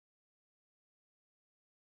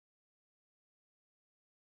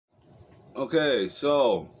Okay,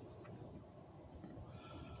 so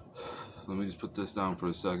let me just put this down for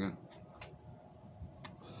a second.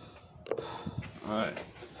 Alright,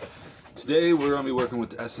 today we're going to be working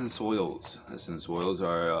with essence oils. Essence oils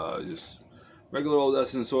are just regular old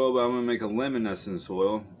essence oil, but I'm going to make a lemon essence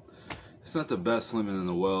oil. It's not the best lemon in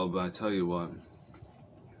the world, but I tell you what,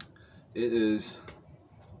 it is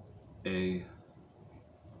a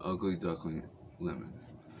ugly duckling lemon.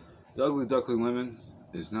 The ugly duckling lemon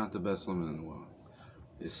is not the best lemon in the world.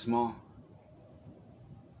 It's small,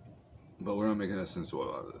 but we're gonna make an essence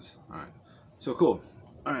oil out of this. Alright, so cool.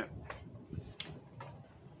 Alright.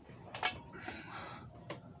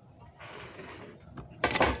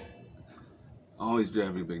 Always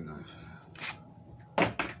grab your big knife.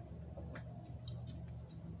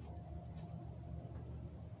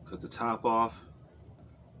 Cut the top off.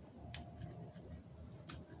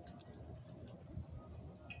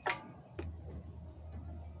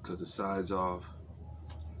 Cut the sides off.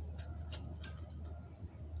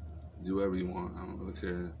 Do whatever you want, I don't really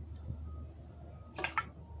care.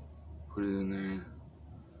 Put it in there.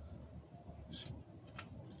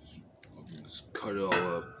 Just cut it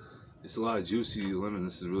all up. It's a lot of juicy lemon.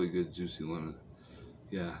 This is really good juicy lemon.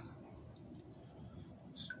 Yeah.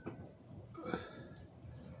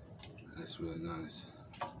 That's really nice.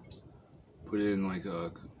 Put it in like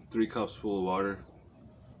 3 cups full of water.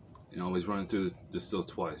 And always run it through the distill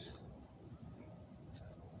twice.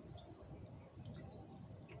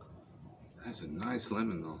 That's a nice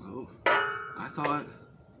lemon though. Oh, I thought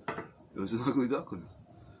it was an ugly duckling.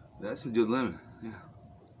 That's a good lemon, yeah.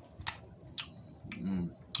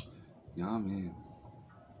 Yummy.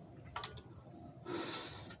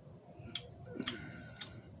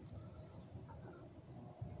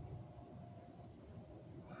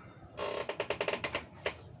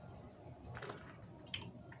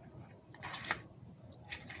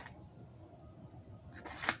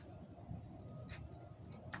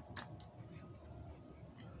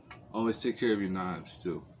 Always take care of your knives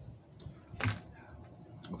too.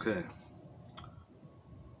 Okay.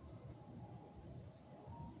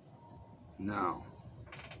 Now,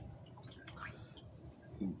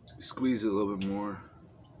 squeeze it a little bit more.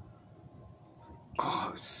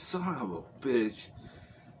 Oh, son of a bitch.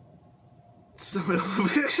 Son of a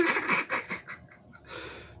bitch.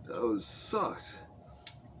 That was sucked.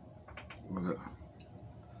 Okay.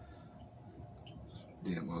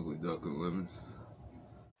 Damn ugly duckling lemon.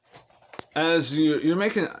 As you're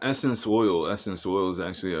making essence oil is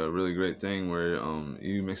actually a really great thing where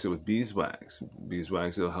you mix it with beeswax.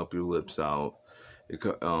 Beeswax, it'll help your lips out. It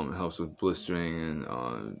helps with blistering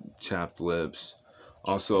and chapped lips.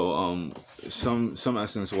 Also, some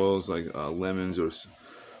essence oils like lemons or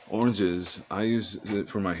oranges, I use it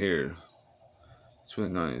for my hair. It's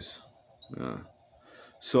really nice. Yeah.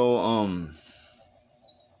 So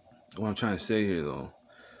what I'm trying to say here though,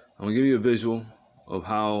 I'm gonna give you a visual of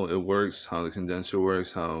how it works, how the condenser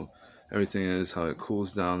works, how everything is, how it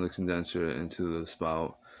cools down the condenser into the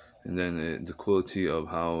spout, and then the quality of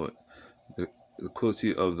how the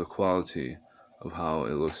quality of how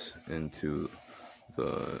it looks into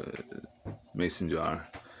the mason jar.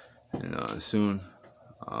 And soon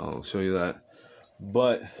I'll show you that.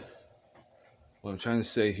 But what I'm trying to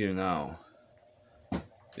say here now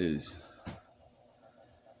is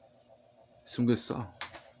some good stuff,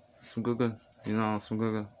 some good. You know, some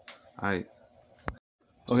good. Alright.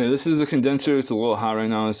 Okay, this is the condenser. It's a little hot right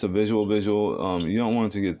now. It's a visual. You don't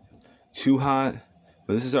want it to get too hot,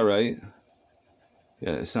 but this is alright.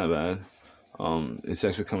 Yeah, it's not bad. It's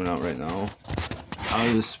actually coming out right now. Out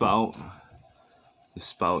of the spout. The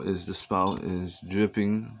spout is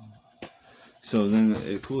dripping. So then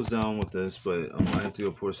it cools down with this, but I have to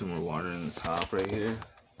go pour some more water in the top right here.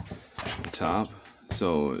 The top.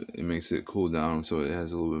 So it makes it cool down so it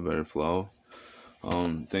has a little bit better flow.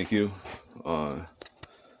 Thank you. All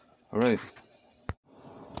right.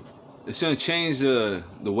 It's gonna change the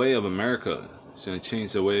way of America. It's gonna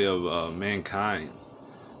change the way of mankind.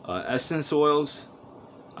 Essence oils,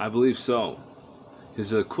 I believe so.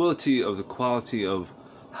 Because the quality of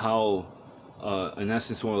how an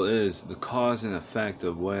essence oil is, the cause and effect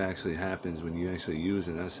of what actually happens when you actually use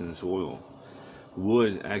an essence oil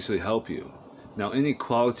would actually help you. Now, any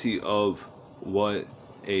quality of what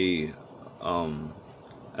a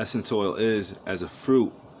essence oil is as a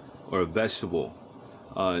fruit or a vegetable,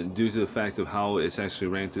 due to the fact of how it's actually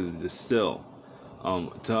ran through the distill,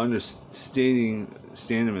 to understanding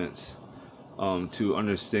standards, to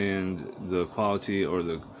understand the quality or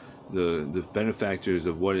the benefactors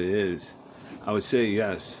of what it is, I would say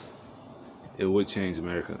yes, it would change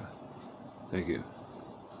America. Thank you.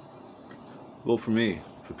 Vote for me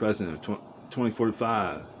for for president of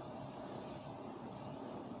 2045.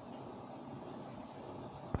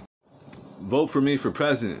 Vote for me for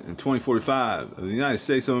president in 2045 of the United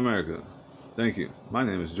States of America. Thank you. My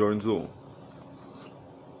name is Jordan Zool.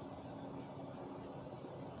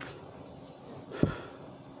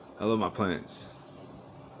 I love my plants.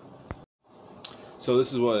 So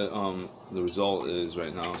this is what the result is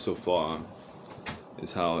right now so far.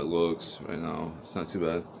 Is how it looks right now. It's not too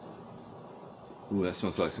bad. Ooh, that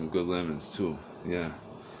smells like some good lemons too. Yeah.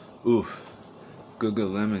 Ooh, good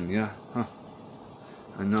lemon. Yeah. Huh.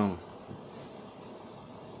 I know.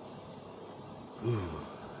 Ooh,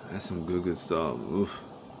 that's some good stuff. Oof.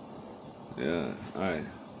 Yeah. All right.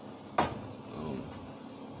 I'm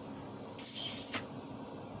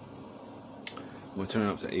gonna turn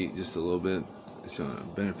it up to 8 just a little bit. It's gonna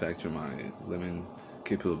benefactor my lemon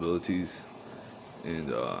capabilities.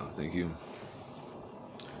 And thank you.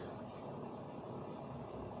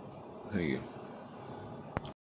 Thank you.